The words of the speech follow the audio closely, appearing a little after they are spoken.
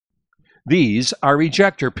These are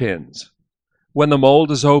ejector pins. When the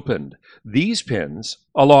mold is opened, these pins,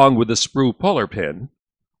 along with the sprue puller pin,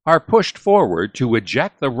 are pushed forward to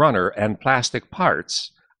eject the runner and plastic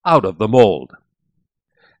parts out of the mold.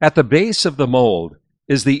 At the base of the mold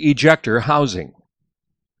is the ejector housing.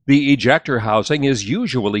 The ejector housing is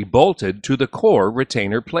usually bolted to the core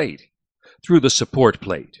retainer plate through the support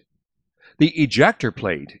plate. The ejector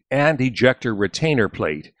plate and ejector retainer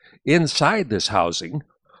plate inside this housing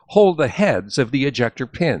hold the heads of the ejector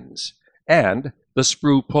pins and the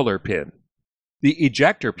sprue puller pin. The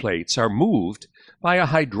ejector plates are moved by a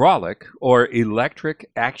hydraulic or electric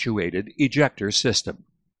actuated ejector system.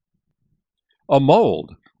 A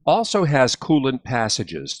mold also has coolant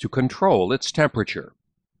passages to control its temperature.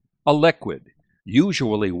 A liquid,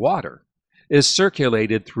 usually water, is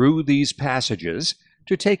circulated through these passages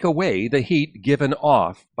to take away the heat given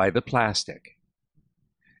off by the plastic.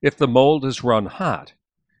 If the mold is run hot,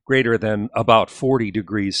 greater than about 40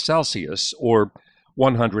 degrees Celsius or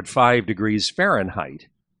 105 degrees Fahrenheit,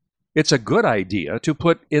 it's a good idea to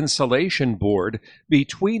put insulation board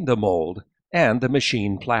between the mold and the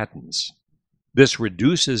machine platens. This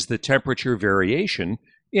reduces the temperature variation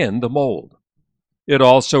in the mold. It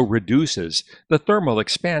also reduces the thermal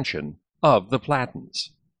expansion of the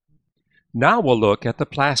platens. Now we'll look at the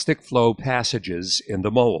plastic flow passages in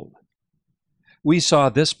the mold. We saw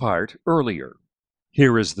this part earlier.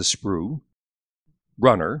 Here is the sprue,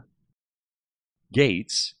 runner,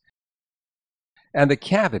 gates, and the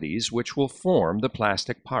cavities which will form the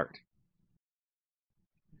plastic part.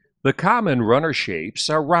 The common runner shapes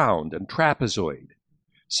are round and trapezoid.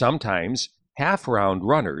 Sometimes half-round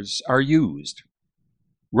runners are used.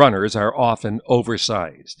 Runners are often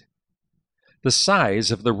oversized. The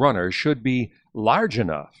size of the runner should be large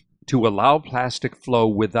enough to allow plastic flow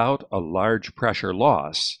without a large pressure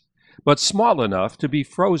loss, but small enough to be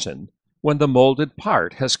frozen when the molded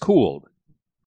part has cooled.